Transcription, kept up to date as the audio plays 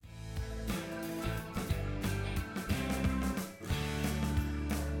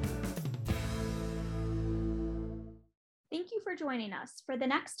Thank you for joining us for the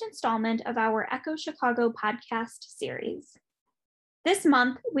next installment of our Echo Chicago podcast series. This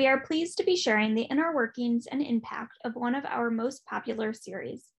month, we are pleased to be sharing the inner workings and impact of one of our most popular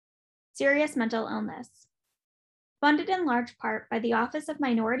series, Serious Mental Illness. Funded in large part by the Office of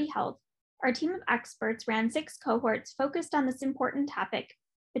Minority Health, our team of experts ran 6 cohorts focused on this important topic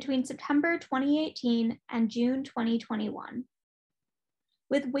between September 2018 and June 2021.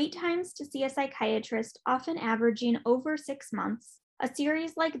 With wait times to see a psychiatrist often averaging over 6 months, a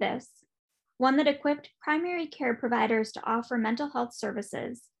series like this, one that equipped primary care providers to offer mental health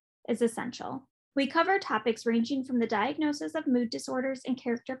services, is essential. We cover topics ranging from the diagnosis of mood disorders and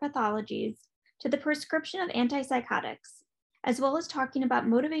character pathologies to the prescription of antipsychotics, as well as talking about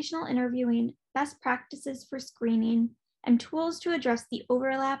motivational interviewing, best practices for screening, and tools to address the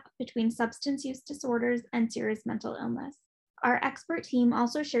overlap between substance use disorders and serious mental illness. Our expert team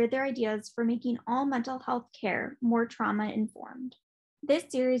also shared their ideas for making all mental health care more trauma-informed. This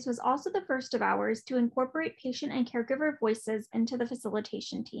series was also the first of ours to incorporate patient and caregiver voices into the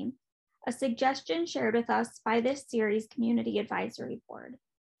facilitation team, a suggestion shared with us by this series' Community Advisory Board.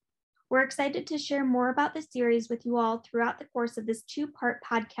 We're excited to share more about the series with you all throughout the course of this 2-part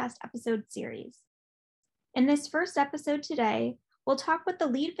podcast episode series. In this first episode today, we'll talk with the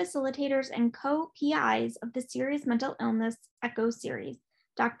lead facilitators and co-PIs of the Serious Mental Illness ECHO series,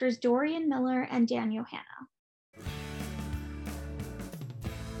 Drs. Dorian Miller and Dan Johanna.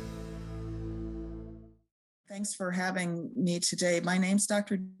 Thanks for having me today. My name's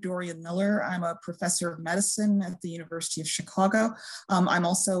Dr. Dorian Miller. I'm a professor of medicine at the University of Chicago. I'm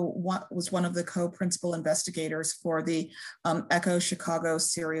also was one of the co-principal investigators for the ECHO Chicago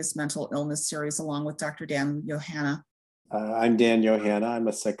Serious Mental Illness series, along with Dr. Dan Johanna. I'm Dan Johanna. I'm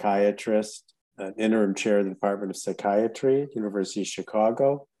a psychiatrist, an interim chair of the Department of Psychiatry at University of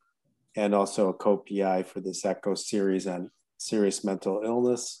Chicago, and also a co-PI for this ECHO series on serious mental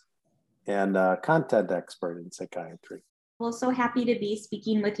illness and a content expert in psychiatry. Well, so happy to be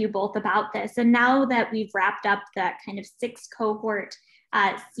speaking with you both about this. And now that we've wrapped up that kind of 6 cohort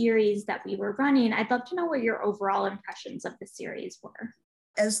series that we were running, I'd love to know what your overall impressions of the series were.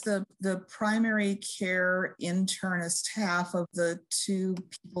 As the primary care internist half of the 2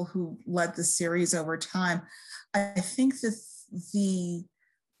 people who led the series over time, I think that the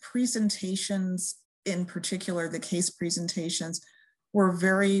presentations, in particular, the case presentations, were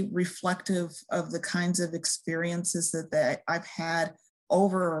very reflective of the kinds of experiences that I've had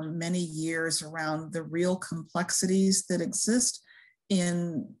over many years around the real complexities that exist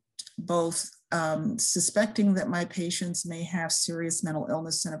in both suspecting that my patients may have serious mental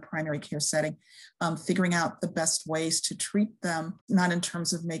illness in a primary care setting, figuring out the best ways to treat them, not in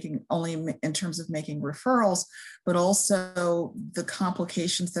terms of making referrals, but also the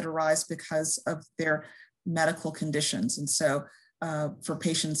complications that arise because of their medical conditions. And so for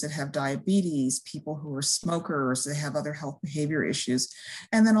patients that have diabetes, people who are smokers, they have other health behavior issues,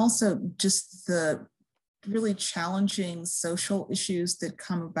 and then also just the really challenging social issues that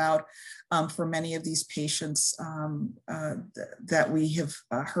come about for many of these patients that we have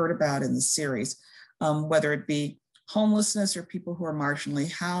heard about in the series, whether it be homelessness or people who are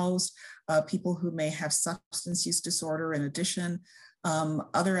marginally housed, people who may have substance use disorder in addition,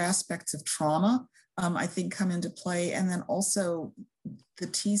 other aspects of trauma, I think come into play, and then also the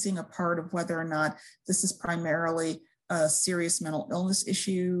teasing apart of whether or not this is primarily a serious mental illness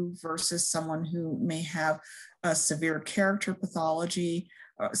issue versus someone who may have a severe character pathology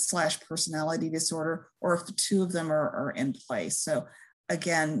 / personality disorder, or if the 2 of them are in place. So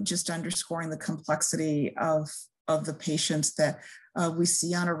again, just underscoring the complexity of the patients that we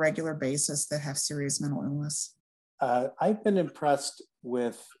see on a regular basis that have serious mental illness. I've been impressed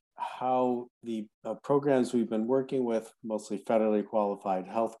with how the programs we've been working with, mostly federally qualified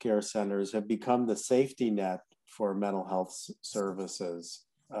healthcare centers, have become the safety net for mental health services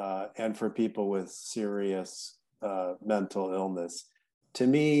and for people with serious mental illness. To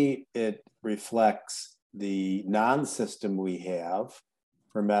me, it reflects the non-system we have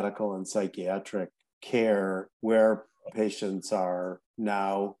for medical and psychiatric care, where patients are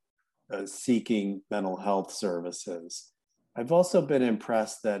now seeking mental health services. I've also been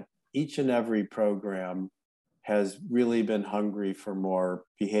impressed that each and every program has really been hungry for more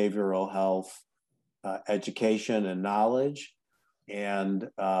behavioral health education and knowledge, and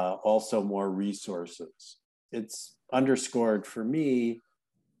also more resources. It's underscored for me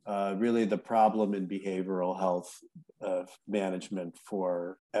really the problem in behavioral health management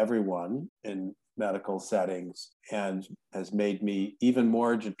for everyone in medical settings, and has made me even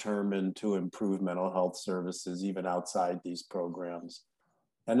more determined to improve mental health services even outside these programs.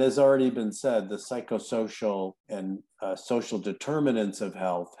 And as already been said, the psychosocial and social determinants of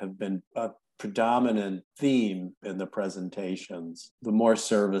health have been a predominant theme in the presentations. The more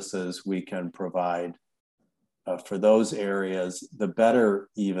services we can provide for those areas, the better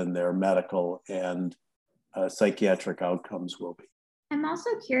even their medical and psychiatric outcomes will be. I'm also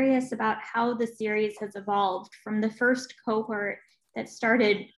curious about how the series has evolved from the first cohort that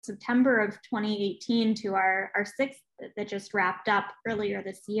started September of 2018 to our sixth that just wrapped up earlier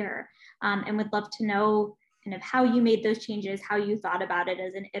this year. And would love to know kind of how you made those changes, how you thought about it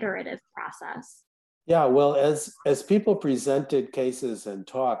as an iterative process. Yeah, well, as people presented cases and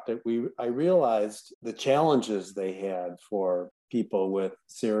talked, I realized the challenges they had for people with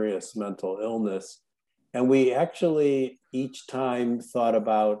serious mental illness. And we actually each time thought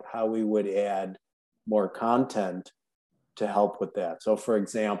about how we would add more content to help with that. So for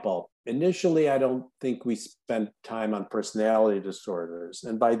example, initially, I don't think we spent time on personality disorders.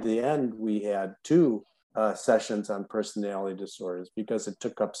 And by the end, we had two sessions on personality disorders because it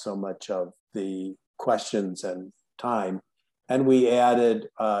took up so much of the questions and time. And we added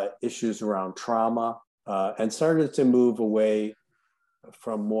issues around trauma and started to move away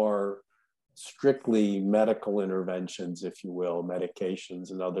from more strictly medical interventions, if you will,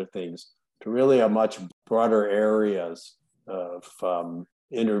 medications and other things, to really a much broader areas of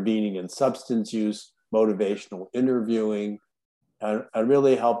intervening in substance use, motivational interviewing, and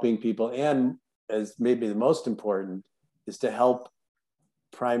really helping people. And as maybe the most important is to help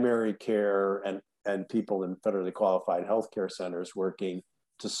primary care and people in federally qualified healthcare centers working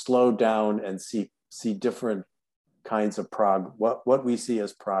to slow down and see different kinds of what we see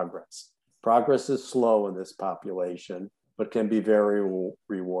as progress. Progress is slow in this population, but can be very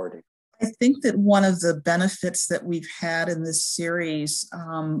rewarding. I think that one of the benefits that we've had in this series,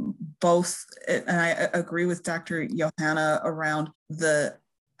 both, and I agree with Dr. Johanna around the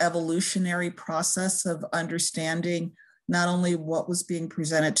evolutionary process of understanding not only what was being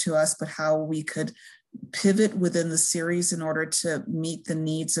presented to us, but how we could pivot within the series in order to meet the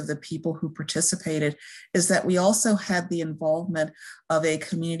needs of the people who participated, is that we also had the involvement of a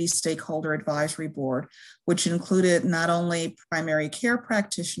community stakeholder advisory board, which included not only primary care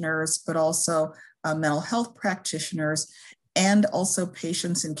practitioners, but also mental health practitioners and also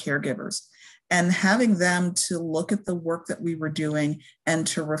patients and caregivers. And having them to look at the work that we were doing and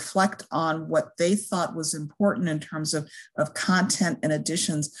to reflect on what they thought was important in terms of content and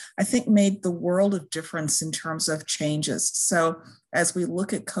additions, I think made the world of difference in terms of changes. So as we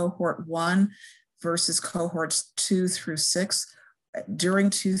look at cohort 1 versus cohorts 2 through 6, during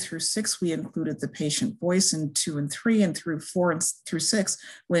 2 through 6, we included the patient voice, and 2 and 3, and through 4 and through 6,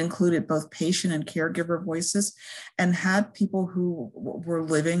 we included both patient and caregiver voices, and had people who were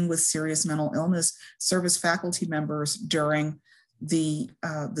living with serious mental illness serve as faculty members during the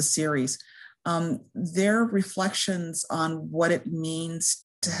series. Their reflections on what it means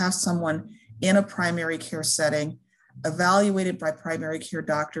to have someone in a primary care setting evaluated by primary care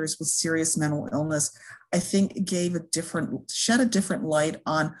doctors with serious mental illness, I think shed a different light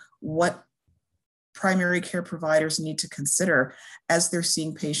on what primary care providers need to consider as they're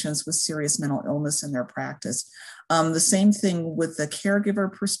seeing patients with serious mental illness in their practice. The same thing with the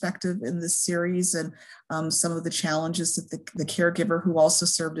caregiver perspective in this series, and some of the challenges that the caregiver, who also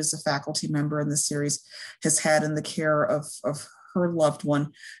served as a faculty member in the series, has had in the care of her loved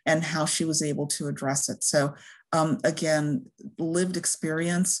one and how she was able to address it. So again, lived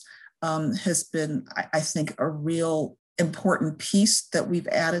experience has been, I think, a real important piece that we've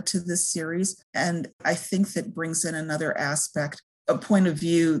added to this series. And I think that brings in another aspect, a point of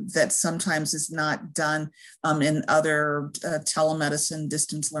view that sometimes is not done in other telemedicine,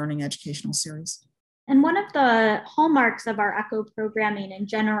 distance learning educational series. And one of the hallmarks of our ECHO programming in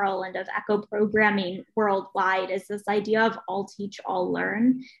general and of ECHO programming worldwide is this idea of all teach, all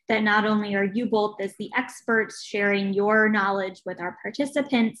learn, that not only are you both as the experts sharing your knowledge with our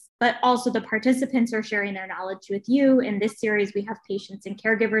participants, but also the participants are sharing their knowledge with you. In this series, we have patients and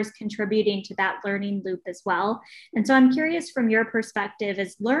caregivers contributing to that learning loop as well. And so I'm curious, from your perspective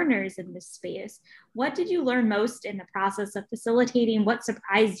as learners in this space, what did you learn most in the process of facilitating? What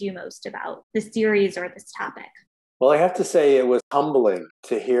surprised you most about the series or this topic? Well, I have to say it was humbling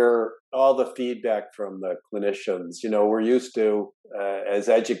to hear all the feedback from the clinicians. You know, we're used to, as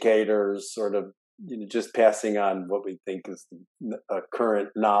educators, sort of just passing on what we think is a current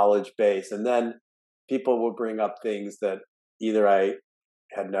knowledge base. And then people will bring up things that either I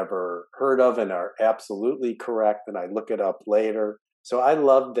had never heard of and are absolutely correct, and I look it up later. So I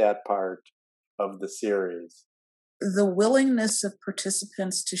loved that part of the series. The willingness of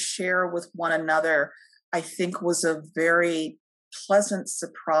participants to share with one another, I think, was a very pleasant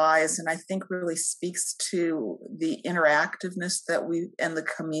surprise, and I think really speaks to the interactiveness that we and the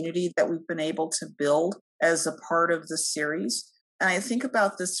community that we've been able to build as a part of the series. And I think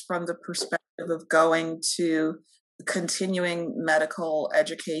about this from the perspective of going to continuing medical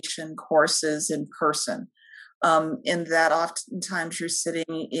education courses in person. In that oftentimes you're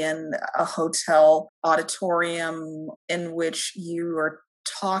sitting in a hotel auditorium in which you are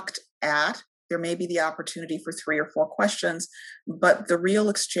talked at. There may be the opportunity for 3 or 4 questions, but the real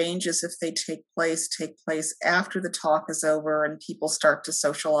exchanges, if they take place after the talk is over and people start to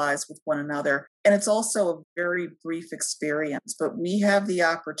socialize with one another. And it's also a very brief experience, but we have the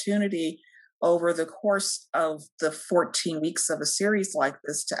opportunity over the course of the 14 weeks of a series like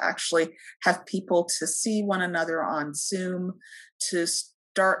this to actually have people to see one another on Zoom, to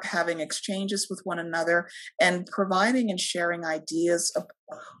start having exchanges with one another and providing and sharing ideas of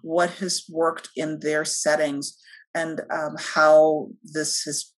what has worked in their settings and how this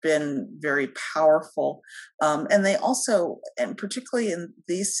has been very powerful. And they also, and particularly in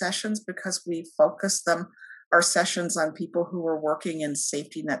these sessions, because we focus them, our sessions on people who are working in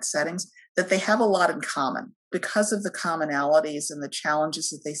safety net settings, that they have a lot in common because of the commonalities and the challenges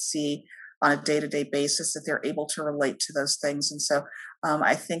that they see on a day-to-day basis, that they're able to relate to those things. And so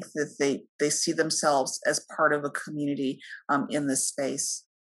I think that they see themselves as part of a community in this space.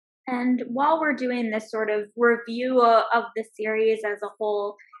 And while we're doing this sort of review of the series as a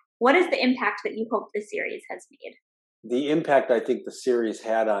whole, what is the impact that you hope the series has made? The impact I think the series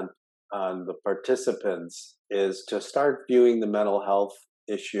had on the participants is to start viewing the mental health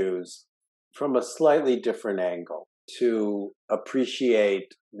issues from a slightly different angle, to appreciate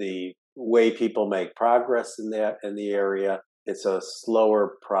the way people make progress in the area. It's a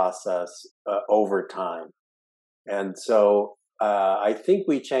slower process over time. And so I think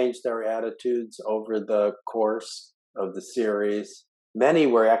we changed their attitudes over the course of the series. Many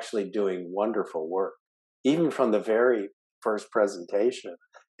were actually doing wonderful work, even from the very first presentation.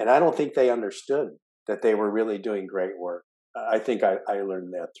 And I don't think they understood that they were really doing great work. I think I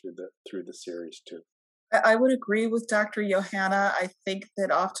learned that through the series too. I would agree with Dr. Johanna. I think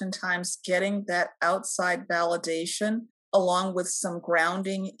that oftentimes getting that outside validation along with some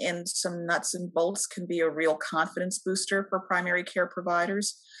grounding in some nuts and bolts can be a real confidence booster for primary care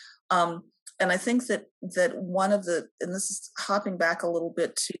providers. And I think that one of the, and this is hopping back a little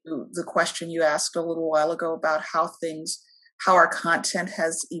bit to the question you asked a little while ago about how our content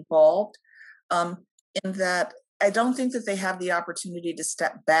has evolved, in that I don't think that they have the opportunity to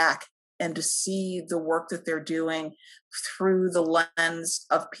step back and to see the work that they're doing through the lens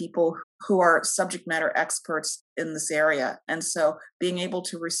of people who are subject matter experts in this area. And so being able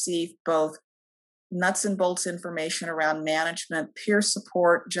to receive both nuts and bolts information around management, peer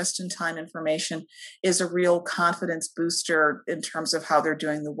support, just-in-time information is a real confidence booster in terms of how they're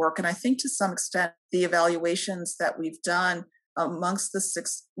doing the work. And I think to some extent, the evaluations that we've done amongst the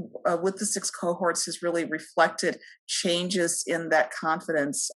 6 cohorts has really reflected changes in that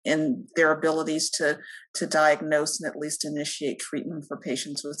confidence in their abilities to diagnose and at least initiate treatment for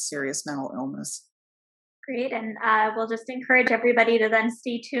patients with serious mental illness. Great, and we'll just encourage everybody to then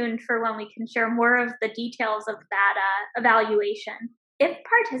stay tuned for when we can share more of the details of that evaluation. If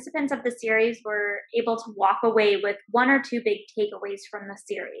participants of the series were able to walk away with 1 or 2 big takeaways from the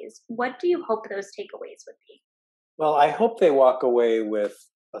series, what do you hope those takeaways would be? Well, I hope they walk away with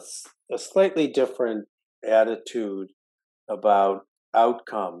a slightly different attitude about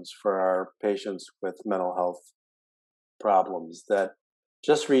outcomes for our patients with mental health problems, that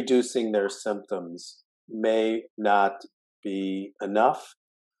just reducing their symptoms may not be enough,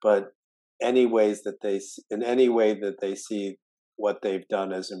 but in any way that they see what they've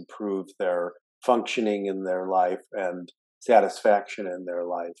done has improved their functioning in their life and satisfaction in their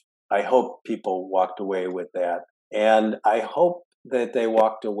life. I hope people walked away with that. And I hope that they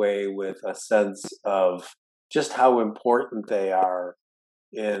walked away with a sense of just how important they are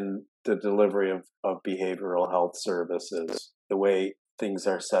in the delivery of behavioral health services, the way things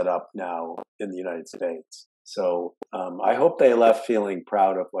are set up now in the United States. So I hope they left feeling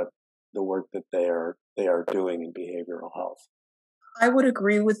proud of what the work that they are doing in behavioral health. I would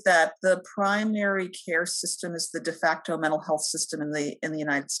agree with that. The primary care system is the de facto mental health system in the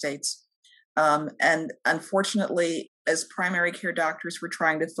United States. And unfortunately, as primary care doctors, we're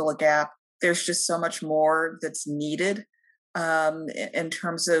trying to fill a gap. There's just so much more that's needed in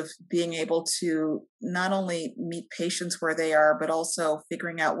terms of being able to not only meet patients where they are, but also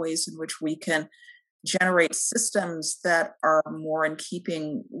figuring out ways in which we can generate systems that are more in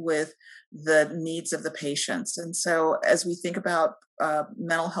keeping with the needs of the patients. And so as we think about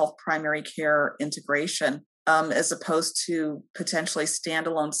mental health primary care integration, as opposed to potentially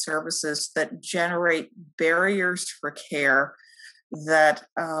standalone services that generate barriers for care that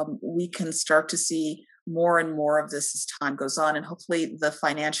we can start to see more and more of this as time goes on. And hopefully the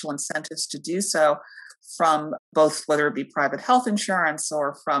financial incentives to do so from both, whether it be private health insurance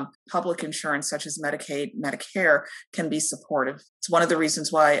or from public insurance such as Medicaid, Medicare, can be supportive. It's one of the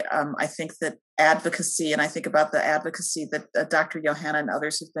reasons why I think that advocacy, and I think about the advocacy that Dr. Johanna and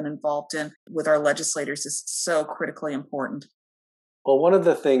others have been involved in with our legislators, is so critically important. Well, one of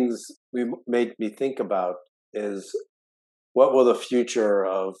the things made me think about is, what will the future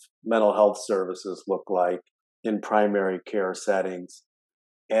of mental health services look like in primary care settings?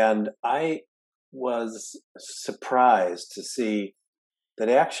 And I was surprised to see that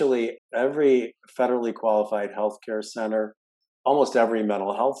actually every federally qualified healthcare center, almost every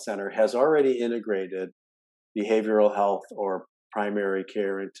mental health center, has already integrated behavioral health or primary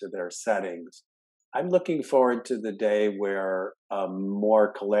care into their settings. I'm looking forward to the day where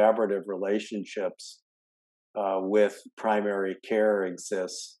more collaborative relationships with primary care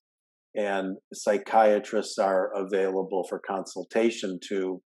exists, and psychiatrists are available for consultation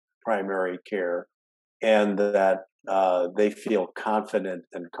to primary care, and that they feel confident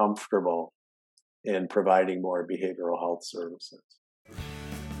and comfortable in providing more behavioral health services.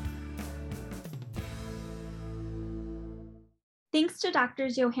 Thanks to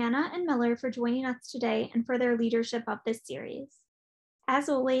Drs. Johanna and Miller for joining us today and for their leadership of this series. As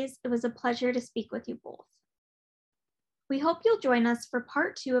always, it was a pleasure to speak with you both. We hope you'll join us for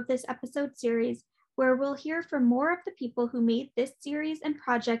part 2 of this episode series, where we'll hear from more of the people who made this series and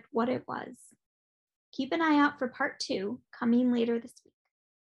project what it was. Keep an eye out for part 2 coming later this week.